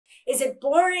Is it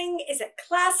boring? Is it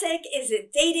classic? Is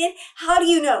it dated? How do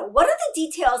you know? What are the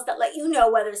details that let you know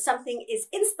whether something is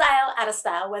in style, out of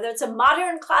style, whether it's a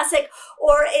modern classic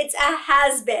or it's a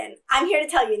has-been? I'm here to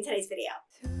tell you in today's video.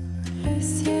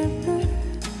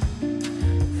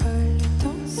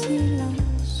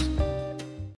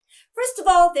 First of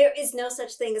all, there is no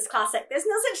such thing as classic. There's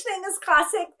no such thing as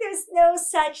classic. There's no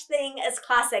such thing as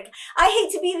classic. I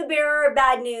hate to be the bearer of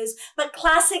bad news, but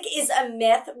classic is a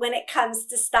myth when it comes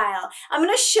to style. I'm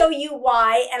going to show you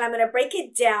why, and I'm going to break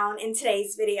it down in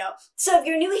today's video. So if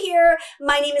you're new here,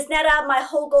 my name is Netta. My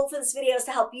whole goal for this video is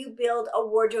to help you build a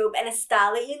wardrobe and a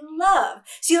style that you love,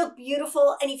 so you look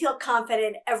beautiful and you feel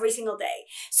confident every single day.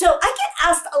 So I get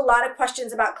asked a lot of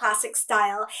questions about classic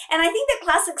style, and I think that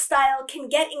classic style can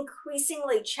get increasingly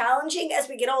challenging as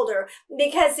we get older,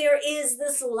 because there is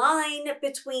this line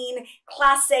between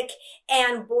classic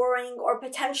and boring, or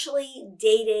potentially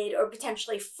dated, or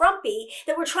potentially frumpy,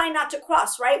 that we're trying not to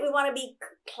cross, right? We want to be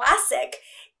classic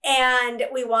and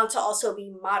we want to also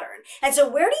be modern. And so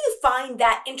where do you find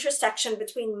that intersection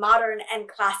between modern and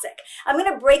classic? I'm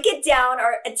going to break it down,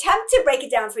 or attempt to break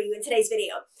it down for you in today's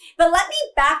video. But let me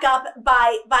back up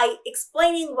by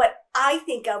explaining what I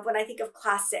think of when I think of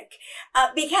classic,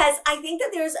 because I think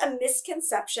that there's a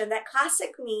misconception that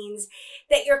classic means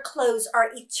that your clothes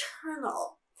are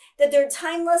eternal, that they're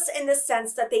timeless in the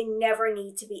sense that they never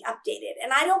need to be updated.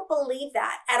 And I don't believe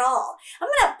that at all. I'm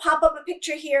going to pop up a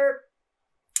picture here.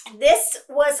 This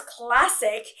was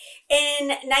classic in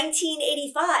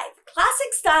 1985.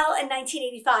 Classic style in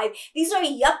 1985. These are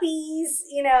yuppies,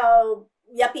 you know,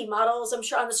 yuppie models, I'm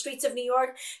sure, on the streets of New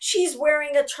York. She's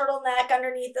wearing a turtleneck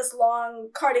underneath this long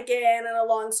cardigan and a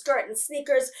long skirt and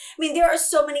sneakers. I mean, there are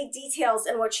so many details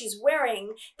in what she's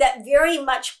wearing that very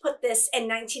much put this in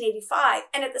 1985.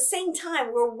 And at the same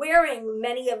time, we're wearing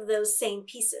many of those same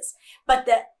pieces, but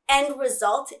the end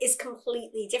result is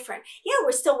completely different. Yeah,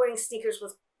 we're still wearing sneakers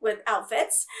with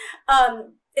outfits.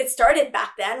 It started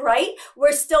back then, right?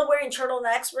 We're still wearing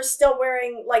turtlenecks. We're still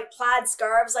wearing like plaid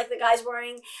scarves like the guy's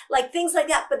wearing, like things like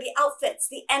that. But the outfits,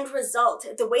 the end result,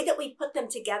 the way that we put them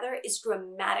together is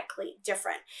dramatically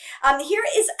different. Here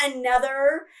is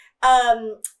another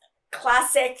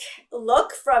classic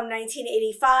look from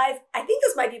 1985. I think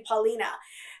this might be Paulina.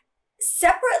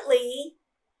 Separately,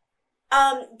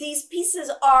 these pieces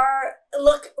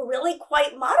look really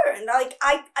quite modern. Like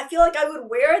I feel like I would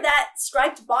wear that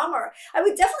striped bomber. I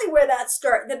would definitely wear that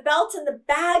skirt. The belt and the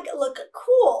bag look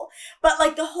cool, but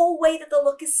like the whole way that the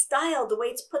look is styled, the way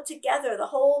it's put together, the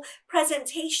whole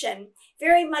presentation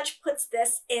very much puts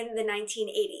this in the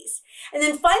 1980s. And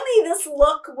then finally, this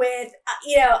look with,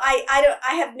 you know, I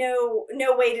have no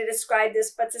way to describe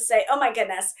this but to say, oh my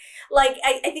goodness, like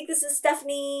I think this is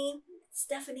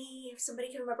Stephanie, if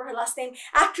somebody can remember her last name,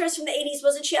 actress from the 80s.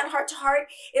 Wasn't she on Heart to Heart?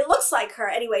 It looks like her.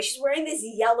 Anyway, she's wearing this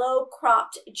yellow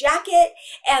cropped jacket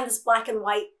and this black and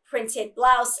white printed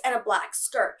blouse and a black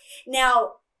skirt.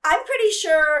 Now, I'm pretty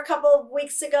sure a couple of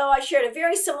weeks ago I shared a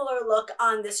very similar look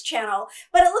on this channel,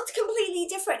 but it looked completely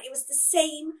different. It was the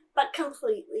same, but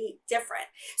completely different.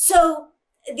 So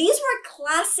these were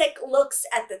classic looks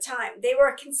at the time. They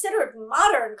were considered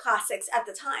modern classics at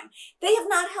the time. They have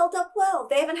not held up well.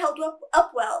 They haven't held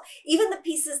up well. Even the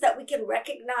pieces that we can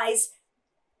recognize,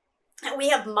 and we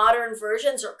have modern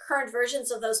versions or current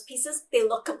versions of those pieces, they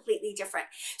look completely different.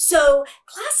 So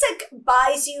classic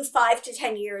buys you 5 to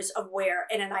 10 years of wear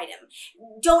in an item.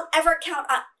 Don't ever count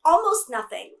on almost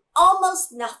nothing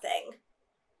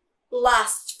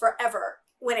lasts forever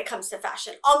when it comes to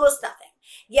fashion. Almost nothing.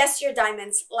 Yes, your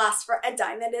diamonds last a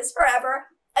diamond is forever.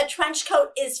 A trench coat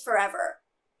is forever.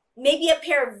 Maybe a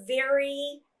pair of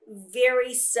very,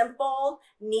 very simple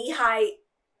knee-high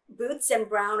boots in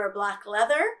brown or black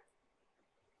leather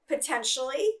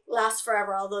potentially last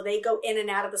forever, although they go in and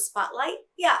out of the spotlight.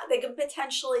 Yeah, they can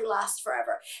potentially last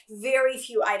forever. Very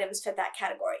few items fit that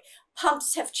category.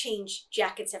 Pumps have changed,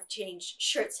 jackets have changed,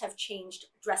 shirts have changed,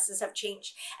 dresses have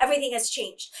changed. Everything has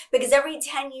changed because every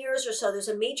 10 years or so, there's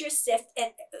a major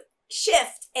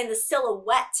shift in the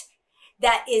silhouette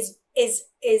that is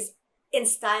in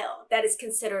style, that is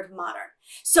considered modern.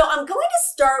 So I'm going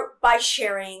to start by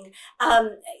sharing,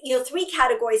 3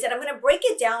 categories, and I'm going to break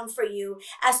it down for you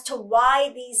as to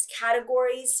why these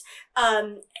categories,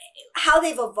 how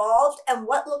they've evolved and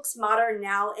what looks modern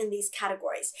now in these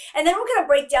categories. And then we're going to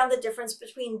break down the difference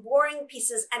between boring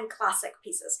pieces and classic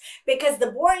pieces, because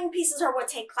the boring pieces are what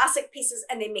take classic pieces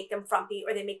and they make them frumpy,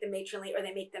 or they make them matronly, or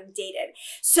they make them dated.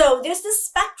 So there's this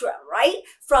spectrum, right?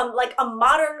 From like a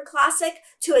modern classic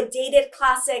to a dated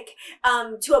classic,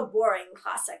 to a boring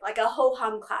classic, like a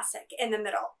ho-hum classic in the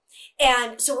middle.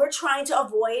 And so we're trying to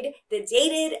avoid the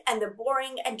dated and the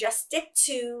boring and just stick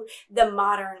to the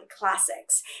modern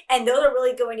classics. And those are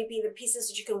really going to be the pieces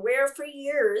that you can wear for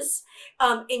years,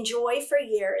 enjoy for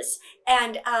years,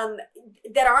 and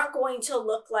that aren't going to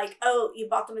look like, oh, you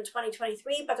bought them in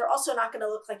 2023, but they're also not going to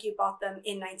look like you bought them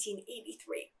in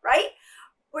 1983, right?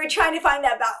 We're trying to find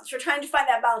that balance. We're trying to find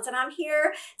that balance, and I'm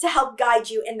here to help guide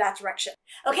you in that direction.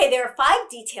 Okay, there are 5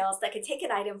 details that can take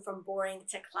an item from boring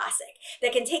to classic,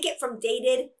 that can take it from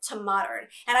dated to modern.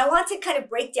 And I want to kind of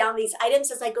break down these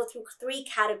items as I go through 3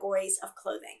 categories of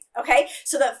clothing, okay?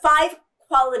 So the 5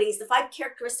 qualities, the 5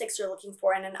 characteristics you're looking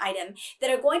for in an item that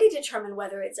are going to determine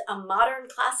whether it's a modern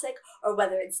classic or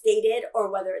whether it's dated or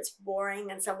whether it's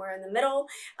boring and somewhere in the middle.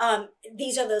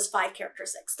 These are those 5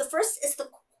 characteristics. The first is the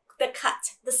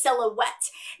cut, the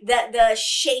silhouette, the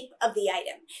shape of the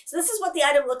item. So this is what the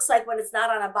item looks like when it's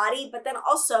not on a body, but then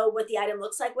also what the item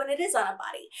looks like when it is on a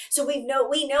body. So we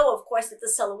know, of course, that the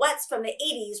silhouettes from the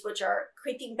 80s, which are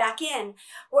creeping back in,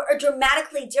 are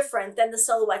dramatically different than the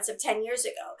silhouettes of 10 years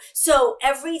ago. So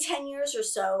every 10 years or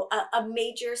so, a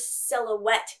major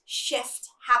silhouette shift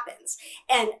happens,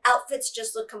 and outfits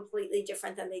just look completely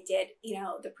different than they did,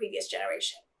 the previous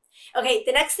generation. Okay,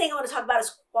 the next thing I want to talk about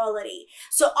is quality.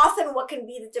 So often what can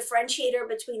be the differentiator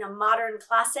between a modern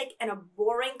classic and a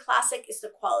boring classic is the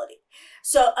quality.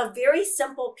 So a very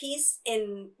simple piece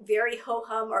in very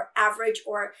ho-hum or average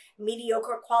or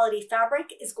mediocre quality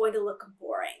fabric is going to look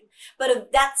boring.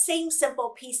 But that same simple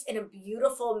piece in a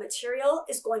beautiful material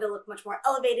is going to look much more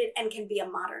elevated and can be a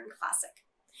modern classic.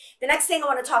 The next thing I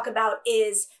want to talk about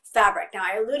is fabric. Now,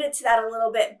 I alluded to that a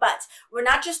little bit, but we're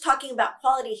not just talking about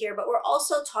quality here, but we're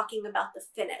also talking about the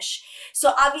finish.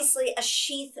 So obviously a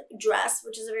sheath dress,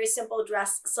 which is a very simple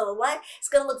dress silhouette, is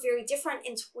going to look very different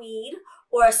in tweed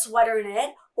or a sweater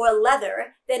knit or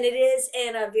leather than it is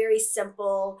in a very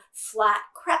simple flat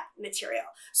crepe material.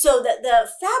 So the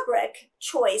fabric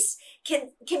choice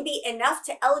can be enough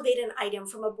to elevate an item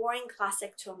from a boring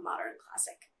classic to a modern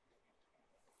classic.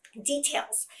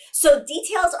 Details. So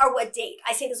details are what date.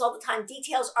 I say this all the time.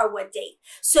 Details are what date.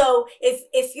 So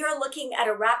if you're looking at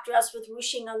a wrap dress with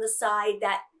ruching on the side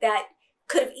that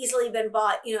could have easily been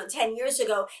bought, 10 years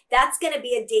ago, that's going to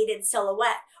be a dated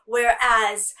silhouette.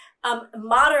 Whereas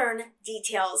modern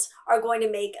details are going to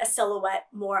make a silhouette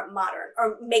more modern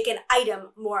or make an item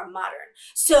more modern.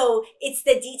 So it's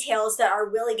the details that are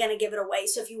really going to give it away.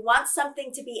 So if you want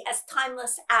something to be as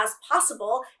timeless as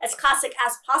possible, as classic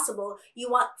as possible, you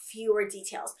want fewer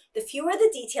details. The fewer the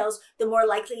details, the more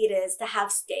likely it is to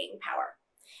have staying power.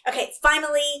 Okay,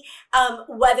 finally,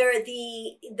 whether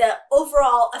the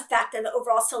overall effect and the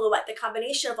overall silhouette, the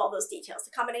combination of all those details,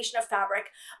 the combination of fabric,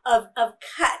 of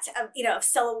cut, of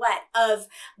silhouette, of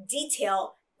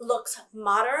detail looks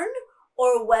modern,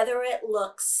 or whether it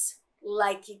looks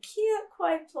like you can't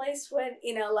quite place when,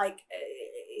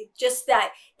 just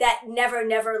that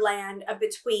never land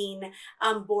between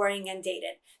boring and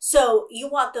dated. So you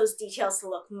want those details to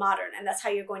look modern, and that's how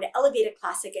you're going to elevate a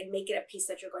classic and make it a piece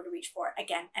that you're going to reach for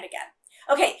again and again.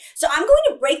 Okay, so I'm going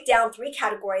to break down 3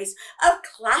 categories of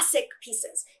classic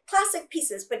pieces. Classic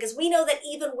pieces, because we know that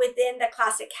even within the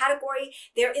classic category,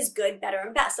 there is good, better,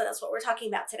 and best. So that's what we're talking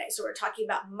about today. So we're talking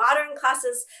about modern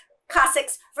classics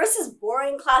versus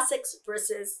boring classics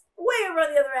versus way over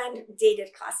on the other end,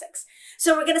 dated classics.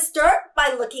 So we're going to start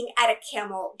by looking at a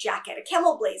camel jacket, a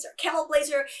camel blazer. Camel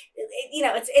blazer,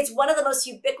 it's one of the most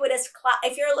ubiquitous.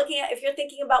 If you're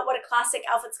thinking about what a classic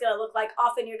outfit's going to look like,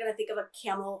 often you're going to think of a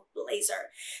camel blazer.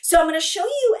 So I'm going to show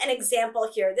you an example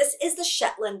here. This is the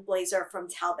Shetland blazer from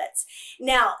Talbot's.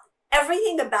 Now,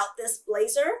 everything about this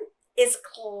blazer is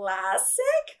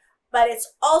classic, but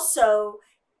it's also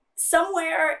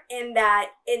somewhere in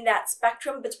that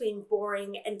spectrum between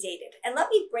boring and dated. And let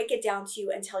me break it down to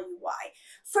you and tell you why.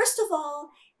 First of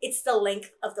all, it's the length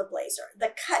of the blazer,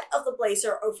 the cut of the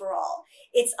blazer overall.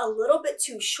 It's a little bit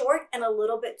too short and a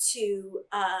little bit too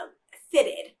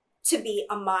fitted to be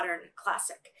a modern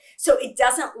classic. So it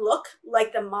doesn't look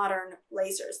like the modern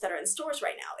blazers that are in stores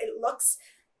right now. It looks,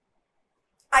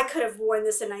 I could have worn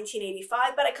this in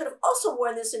 1985, but I could have also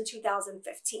worn this in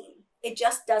 2015. It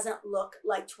just doesn't look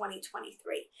like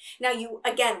 2023. Now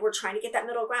again, we're trying to get that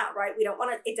middle ground, right? We don't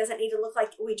want it doesn't need to look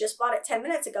like we just bought it 10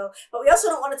 minutes ago, but we also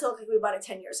don't want it to look like we bought it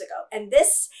 10 years ago. And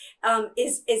this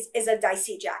is a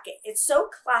dicey jacket. It's so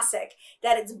classic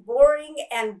that it's boring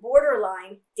and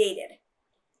borderline dated.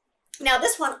 Now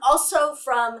this one also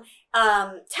from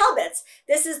Talbot's,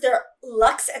 this is their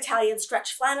Luxe Italian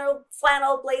stretch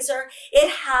flannel blazer. It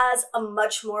has a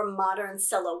much more modern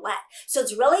silhouette. So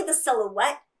it's really the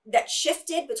silhouette that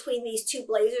shifted between these two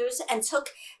blazers and took,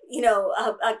 you know,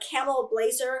 a camel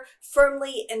blazer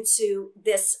firmly into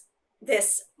this,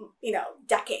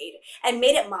 decade and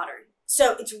made it modern.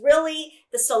 So it's really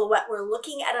the silhouette. We're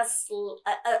looking at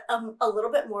a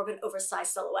little bit more of an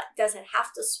oversized silhouette. Does it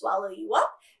have to swallow you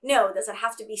up? No. Does it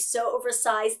have to be so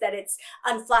oversized that it's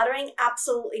unflattering?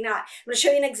 Absolutely not. I'm going to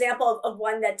show you an example of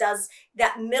one that does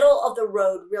that middle of the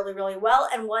road really, really well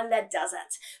and one that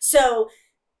doesn't. So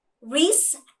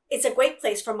Reese, it's a great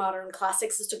place for modern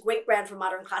classics. It's a great brand for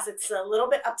modern classics. It's a little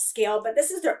bit upscale, but this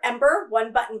is their Ember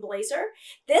one button blazer.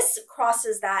 This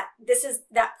crosses that. This is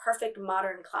that perfect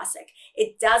modern classic.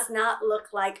 It does not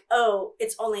look like, oh,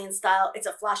 it's only in style. It's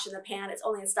a flash in the pan. It's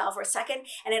only in style for a second.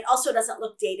 And it also doesn't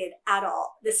look dated at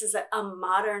all. This is a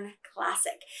modern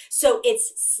classic. So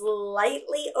it's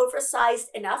slightly oversized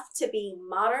enough to be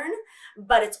modern,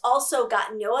 but it's also got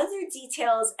no other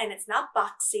details, and it's not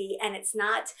boxy, and it's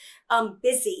not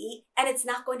busy, and it's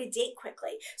not going to date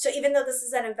quickly. So even though this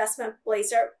is an investment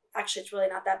blazer, actually it's really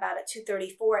not that bad at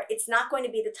 $234, it's not going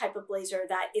to be the type of blazer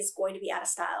that is going to be out of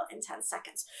style in 10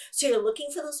 seconds. So you're looking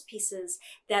for those pieces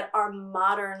that are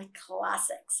modern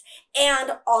classics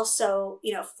and also,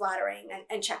 you know, flattering,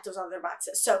 and check those other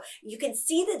boxes. So you can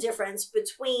see the difference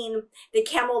between the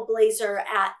camel blazer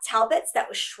at Talbot's that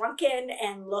was shrunken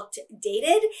and looked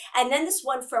dated, and then this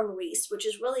one from Reese, which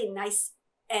is really nice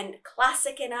and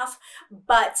classic enough,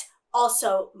 but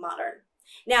also modern.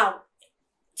 Now,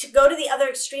 to go to the other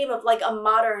extreme of like a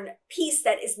modern piece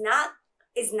that is not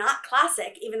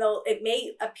classic, even though it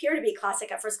may appear to be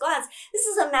classic at first glance, this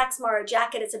is a Max Mara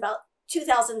jacket. It's about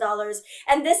 $2,000,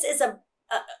 and this is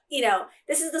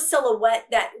this is the silhouette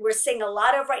that we're seeing a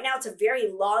lot of right now. It's a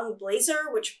very long blazer,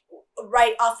 which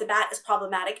right off the bat is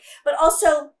problematic, but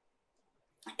also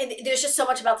there's just so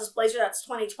much about this blazer that's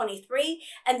 2023,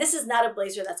 and this is not a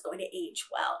blazer that's going to age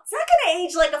well. It's not going to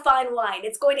age like a fine wine.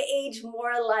 It's going to age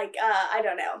more like, I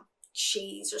don't know,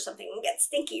 cheese or something, and get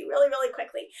stinky really, really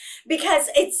quickly, because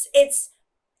it's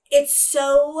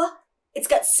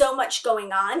got so much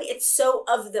going on. It's so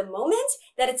of the moment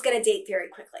that it's going to date very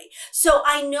quickly. So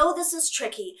I know this is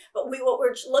tricky, but what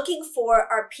we're looking for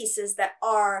are pieces that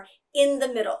are in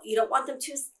the middle. You don't want them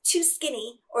too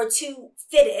skinny or too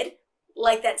fitted,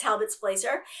 like that Talbot's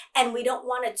blazer, and we don't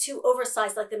want it too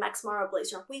oversized like the Max Mara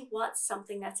blazer. We want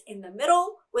something that's in the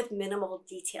middle with minimal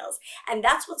details, and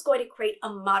that's what's going to create a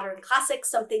modern classic,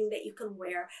 something that you can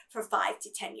wear for 5 to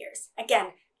 10 years. Again,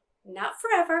 not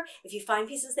forever. If you find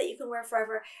pieces that you can wear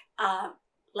forever,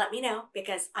 let me know,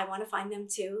 because I want to find them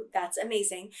too. That's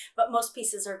amazing. But most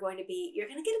pieces are going to be, you're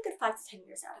going to get a good 5 to 10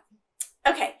 years out of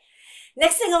them. Okay.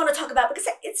 Next thing I want to talk about, because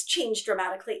it's changed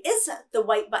dramatically, is the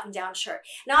white button-down shirt.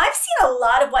 Now, I've seen a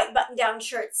lot of white button-down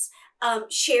shirts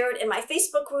shared in my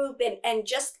Facebook group and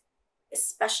just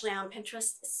especially on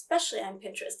Pinterest,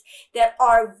 that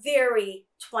are very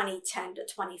 2010 to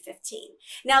 2015.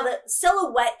 Now, the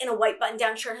silhouette in a white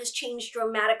button-down shirt has changed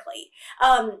dramatically.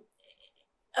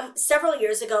 Several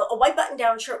years ago, a white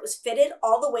button-down shirt was fitted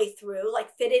all the way through,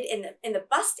 like fitted in the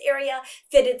bust area,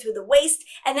 fitted through the waist,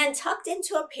 and then tucked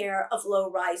into a pair of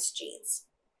low-rise jeans,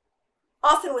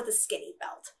 often with a skinny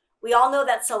belt. We all know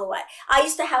that silhouette. I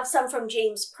used to have some from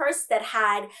James Purse that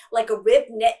had like a rib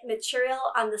knit material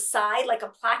on the side, like a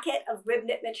placket of rib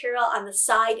knit material on the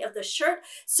side of the shirt,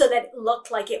 so that it looked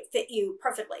like it fit you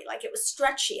perfectly, like it was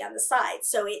stretchy on the side.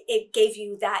 So it gave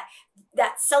you that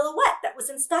silhouette that was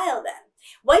in style then.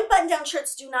 White button-down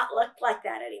shirts do not look like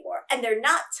that anymore, and they're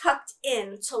not tucked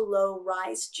into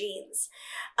low-rise jeans.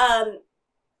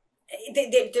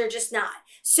 They're just not.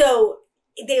 So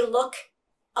they look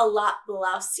a lot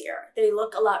blousier. They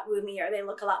look a lot roomier. They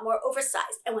look a lot more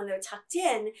oversized. And when they're tucked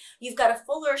in, you've got a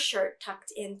fuller shirt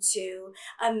tucked into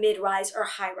a mid-rise or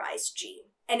high-rise jean.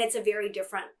 And it's a very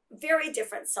different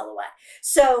silhouette.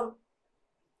 So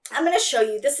I'm going to show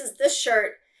you, this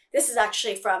shirt. This is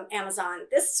actually from Amazon.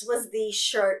 This was the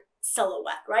shirt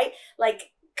silhouette, right?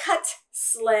 Like cut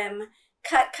slim,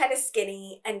 cut kind of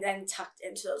skinny, and then tucked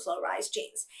into those low-rise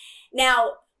jeans.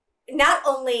 Now, not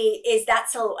only is that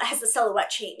has the silhouette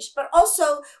changed, but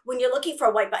also when you're looking for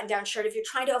a white button-down shirt, if you're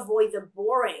trying to avoid the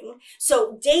boring,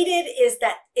 so dated is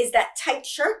that tight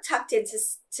shirt tucked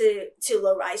into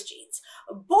low-rise jeans.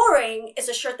 Boring is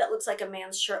a shirt that looks like a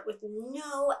man's shirt with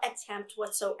no attempt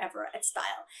whatsoever at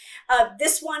style.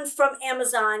 This one from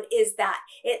Amazon is that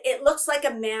it looks like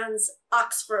a man's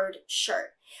Oxford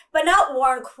shirt, but not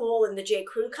worn cool in the J.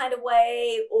 Crew kind of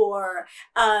way, or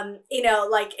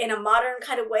like in a modern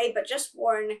kind of way, but just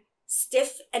worn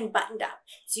stiff and buttoned up.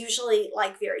 It's usually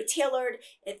like very tailored.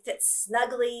 It fits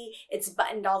snugly. It's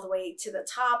buttoned all the way to the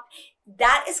top.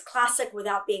 That is classic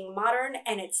without being modern,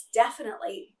 and it's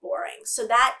definitely boring. So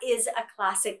that is a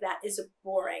classic that is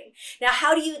boring. Now,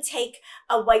 how do you take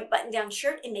a white button-down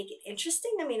shirt and make it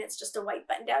interesting? I mean, it's just a white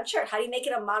button-down shirt. How do you make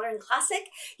it a modern classic?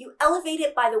 You elevate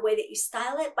it by the way that you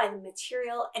style it, by the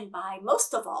material, and by,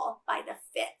 most of all, by the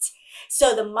fit.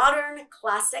 So the modern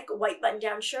classic white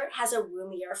button-down shirt has a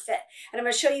roomier fit. And I'm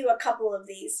going to show you a couple of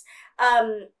these.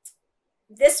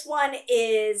 This one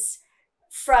is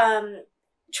from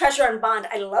Treasure and Bond.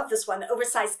 I love this one, the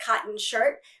oversized cotton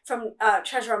shirt from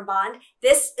Treasure and Bond.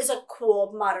 This is a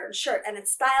cool modern shirt, and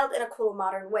it's styled in a cool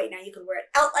modern way. Now you can wear it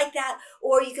out like that,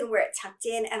 or you can wear it tucked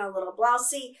in and a little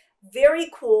blousey.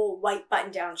 Very cool white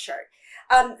button-down shirt.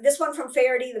 This one from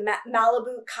Faherty, the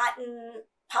Malibu cotton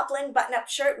poplin button-up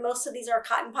shirt. Most of these are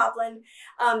cotton poplin.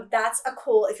 That's a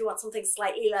cool, if you want something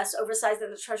slightly less oversized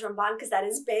than the Treasure and Bond, because that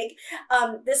is big.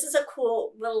 This is a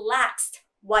cool, relaxed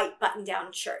white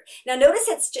button-down shirt. Now notice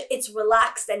it's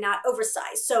relaxed and not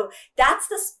oversized. So that's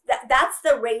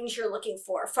the range you're looking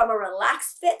for, from a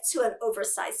relaxed fit to an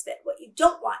oversized fit. What you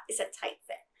don't want is a tight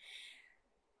fit.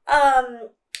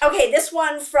 Okay, this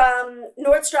one from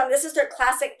Nordstrom, this is their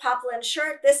classic poplin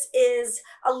shirt. This is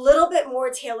a little bit more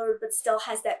tailored, but still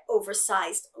has that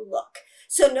oversized look.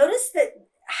 So notice that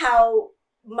how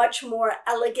much more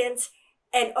elegant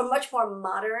or much more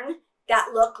modern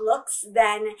that look looks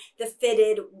than the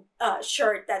fitted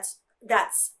shirt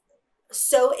that's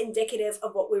so indicative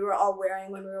of what we were all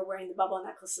wearing when we were wearing the bubble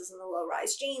necklaces and the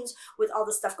low-rise jeans with all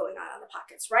the stuff going on the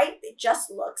pockets, right? It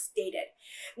just looks dated.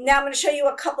 Now I'm going to show you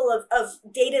a couple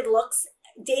of dated looks,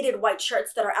 dated white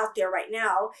shirts that are out there right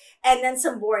now, and then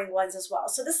some boring ones as well.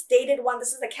 So this dated one,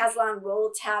 this is the Caslon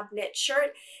roll tab knit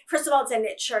shirt. First of all, it's a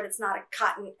knit shirt. It's not a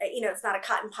cotton, it's not a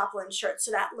cotton poplin shirt.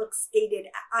 So that looks dated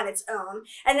on its own.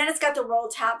 And then it's got the roll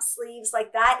tab sleeves.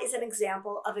 Like, that is an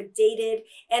example of a dated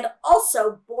and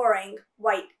also boring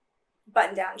white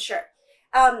button-down shirt.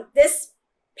 This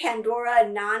Pandora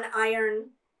non-iron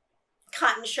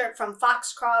cotton shirt from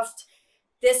Foxcroft.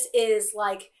 This is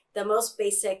like the most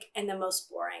basic and the most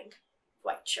boring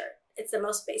white shirt. It's the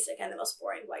most basic and the most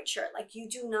boring white shirt. Like, you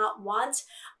do not want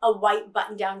a white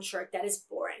button-down shirt that is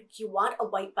boring. You want a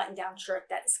white button-down shirt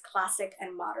that is classic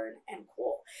and modern and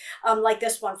cool. Like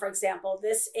this one, for example.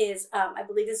 This is, I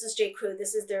believe this is J. Crew.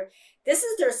 This is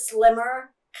their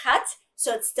slimmer cut.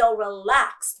 So it's still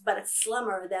relaxed, but it's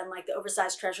slimmer than like the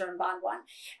oversized Treasure and Bond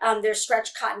one. Their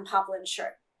stretch cotton poplin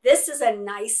shirt. This is a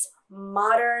nice,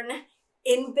 modern,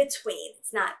 in between.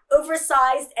 It's not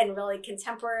oversized and really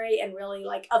contemporary and really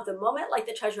like of the moment like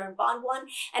the Treasure and Bond one,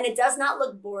 and it does not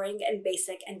look boring and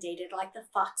basic and dated like the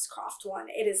Foxcroft one.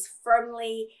 It is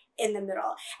firmly in the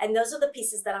middle, and those are the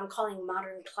pieces that I'm calling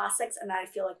modern classics and that I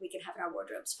feel like we can have in our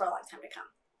wardrobes for a long time to come.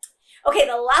 Okay,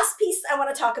 the last piece I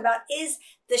want to talk about is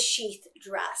the sheath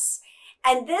dress.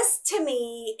 And this, to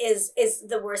me, is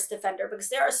the worst offender, because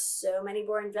there are so many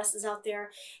boring dresses out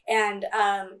there, and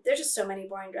there's just so many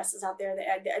boring dresses out there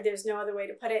that there's no other way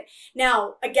to put it.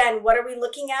 Now, again, what are we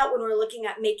looking at when we're looking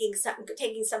at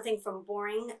taking something from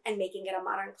boring and making it a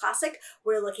modern classic?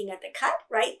 We're looking at the cut,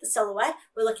 right? The silhouette.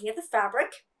 We're looking at the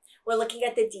fabric. We're looking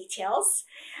at the details.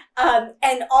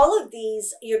 And all of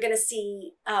these you're going to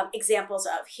see examples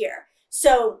of here.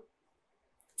 So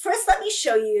first, let me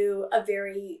show you a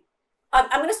very...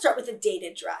 I'm going to start with a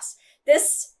dated dress.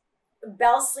 This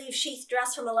bell sleeve sheath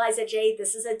dress from Eliza J,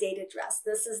 this is a dated dress.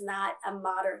 This is not a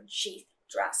modern sheath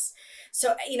dress.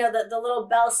 So, the little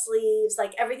bell sleeves,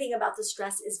 like everything about this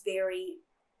dress is very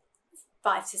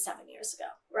 5 to 7 years ago,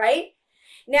 right?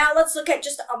 Now let's look at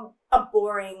just a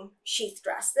boring sheath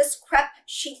dress. This crepe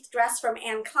sheath dress from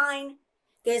Anne Klein.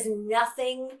 There's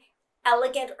nothing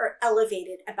elegant or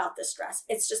elevated about this dress.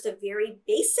 It's just a very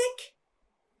basic,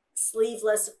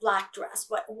 sleeveless black dress,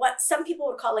 what some people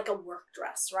would call like a work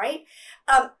dress, right?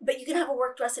 But you can have a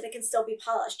work dress and it can still be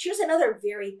polished. Here's another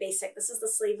very basic. This is the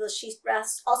sleeveless sheath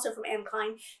dress, also from Anne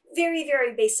Klein. Very,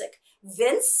 very basic.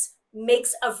 Vince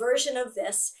makes a version of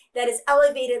this that is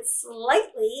elevated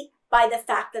slightly by the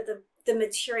fact that the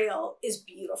material is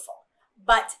beautiful,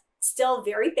 but still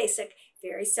very basic,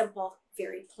 very simple,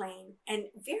 very plain, and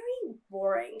very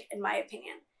boring, in my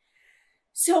opinion.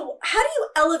 So how do you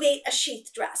elevate a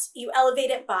sheath dress? You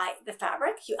elevate it by the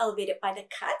fabric, you elevate it by the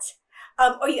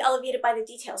cut, or you elevate it by the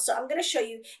details. So I'm going to show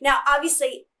you. Now,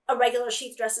 obviously, a regular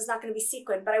sheath dress is not going to be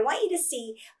sequined, but I want you to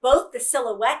see both the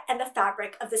silhouette and the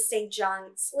fabric of the St.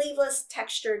 John sleeveless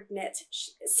textured knit,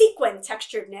 sequin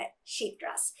textured knit sheath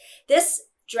dress. This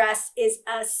dress is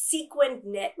a sequined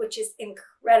knit, which is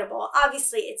incredible.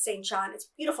 Obviously, it's St. John. It's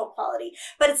beautiful quality,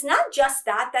 but it's not just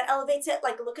that elevates it.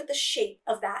 Like, look at the shape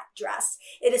of that dress.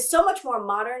 It is so much more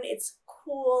modern. It's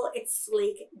cool, it's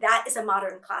sleek. That is a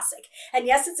modern classic. And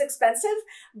yes, it's expensive,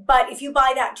 but if you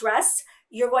buy that dress,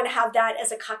 you're going to have that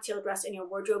as a cocktail dress in your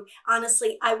wardrobe.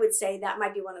 Honestly, I would say that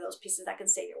might be one of those pieces that can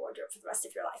save your wardrobe for the rest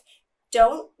of your life.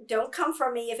 Don't come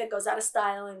for me if it goes out of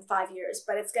style in 5 years,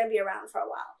 but it's going to be around for a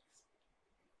while.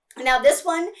 Now this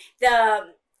one,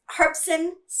 the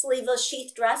Herpson sleeveless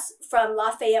sheath dress from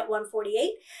Lafayette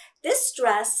 148. This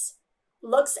dress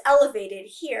looks elevated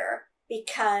here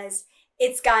because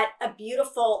it's got a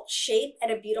beautiful shape and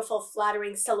a beautiful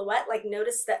flattering silhouette. Like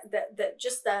notice that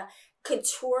just the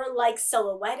couture-like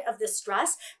silhouette of this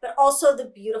dress, but also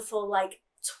the beautiful like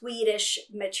tweedish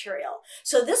material.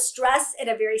 So this dress in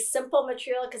a very simple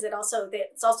material, because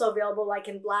it's also available like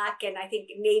in black and I think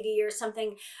navy or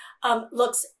something,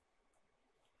 looks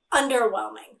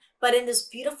underwhelming. But in this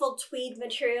beautiful tweed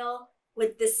material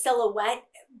with this silhouette,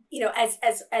 you know, as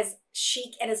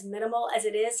chic and as minimal as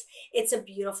it is, it's a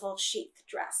beautiful sheath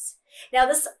dress. Now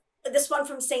this one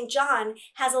from St. John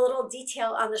has a little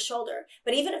detail on the shoulder,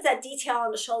 but even if that detail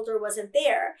on the shoulder wasn't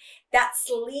there, that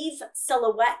sleeve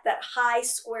silhouette, that high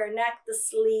square neck, the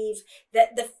sleeve,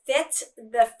 the fit,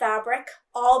 the fabric,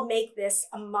 all make this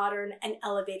a modern and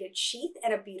elevated sheath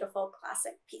and a beautiful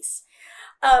classic piece.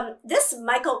 This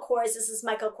Michael Kors, this is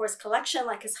Michael Kors collection,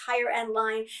 like his higher end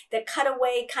line. The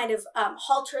cutaway kind of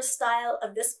halter style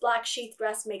of this black sheath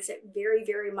dress makes it very,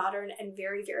 very modern and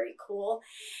very, very cool.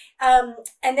 And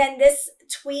then this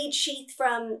tweed sheath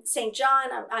from St. John,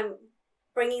 I'm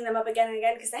bringing them up again and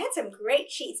again because they had some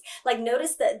great sheets. Like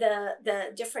notice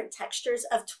the different textures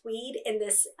of tweed in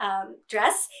this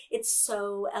dress. It's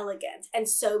so elegant and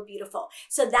so beautiful.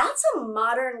 So that's a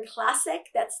modern classic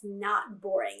that's not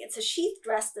boring. It's a sheath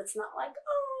dress that's not like,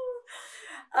 oh.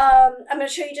 I'm going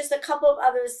to show you just a couple of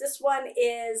others. This one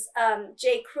is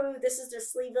J. Crew. This is the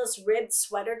sleeveless ribbed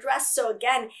sweater dress. So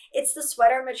again, it's the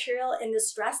sweater material in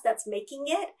this dress that's making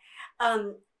it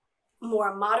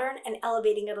more modern and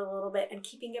elevating it a little bit and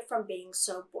keeping it from being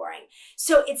so boring.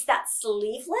 So it's that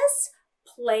sleeveless,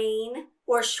 plain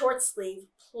or short sleeve,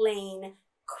 plain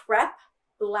crepe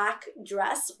black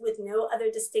dress with no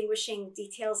other distinguishing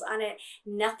details on it,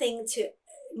 nothing to,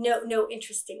 no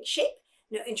interesting shape,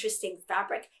 no interesting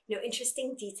fabric, no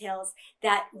interesting details,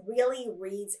 that really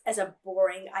reads as a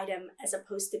boring item as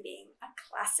opposed to being a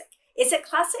classic. Is it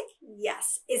classic?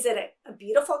 Yes. Is it a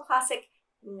beautiful classic?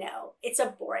 No, it's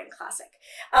a boring classic.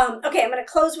 Okay, I'm going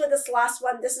to close with this last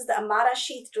one. This is the Amada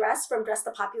sheath dress from Dress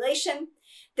the Population.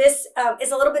 This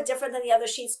is a little bit different than the other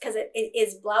sheets because it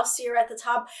is blousier at the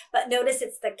top, but notice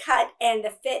it's the cut and the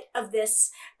fit of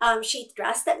this sheath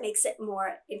dress that makes it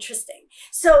more interesting.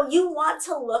 So you want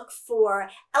to look for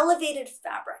elevated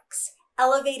fabrics,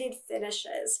 elevated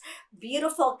finishes,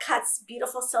 beautiful cuts,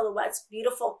 beautiful silhouettes,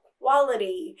 beautiful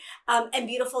quality, and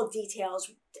beautiful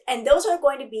details. And those are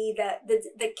going to be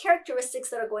the characteristics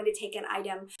that are going to take an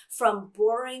item from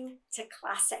boring to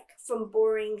classic,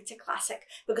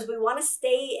 because we want to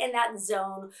stay in that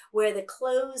zone where the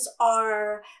clothes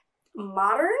are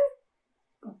modern,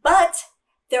 but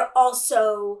they're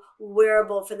also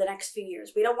wearable for the next few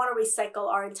years. We don't want to recycle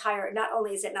our entire, not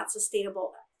only is it not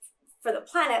sustainable for the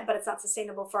planet, but it's not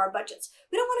sustainable for our budgets.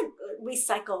 We don't want to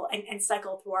recycle and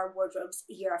cycle through our wardrobes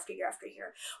year after year after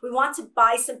year. We want to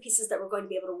buy some pieces that we're going to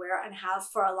be able to wear and have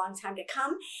for a long time to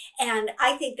come. And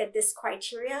I think that this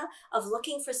criteria of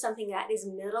looking for something that is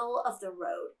middle of the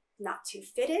road, not too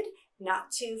fitted,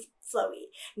 not too flowy,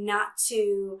 not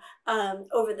too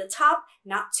over the top,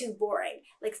 not too boring.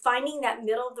 Like finding that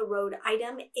middle of the road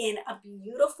item in a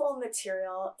beautiful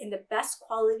material in the best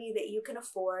quality that you can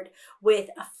afford with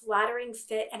a flattering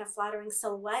fit and a flattering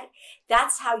silhouette.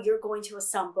 That's how you're going to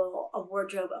assemble a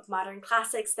wardrobe of modern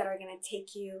classics that are going to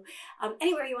take you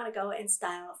anywhere you want to go in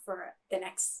style for the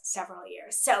next several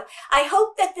years. So I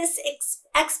hope that this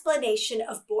explanation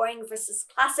of boring versus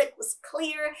classic was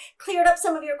clear, cleared up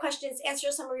some of your questions,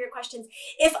 answer some of your questions.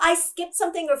 If I skipped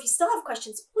something or if you still have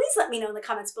questions, please let me know in the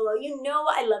comments below. You know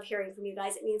I love hearing from you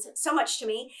guys. It means so much to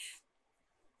me.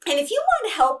 And if you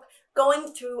want help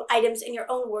going through items in your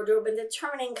own wardrobe and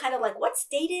determining kind of like what's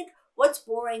dated, what's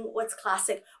boring, what's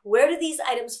classic, where do these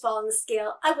items fall on the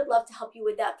scale, I would love to help you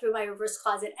with that through my Reverse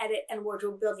Closet Edit and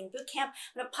Wardrobe Building Bootcamp.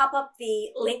 I'm going to pop up the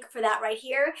link for that right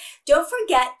here. Don't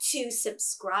forget to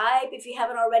subscribe if you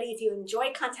haven't already. If you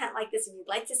enjoy content like this and you'd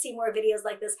like to see more videos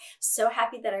like this, so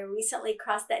happy that I recently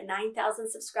crossed that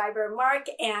 9,000 subscriber mark,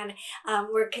 and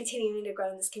we're continuing to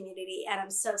grow in this community, and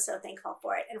I'm so thankful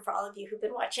for it and for all of you who've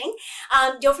been watching.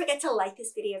 Don't forget to like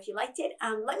this video if you liked it.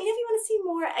 Let me know if you want to see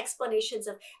more explanations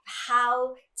of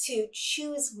how to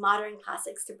choose modern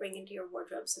classics to bring into your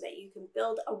wardrobe so that you can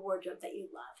build a wardrobe that you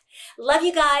love. Love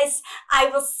you guys. I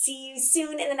will see you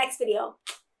soon in the next video.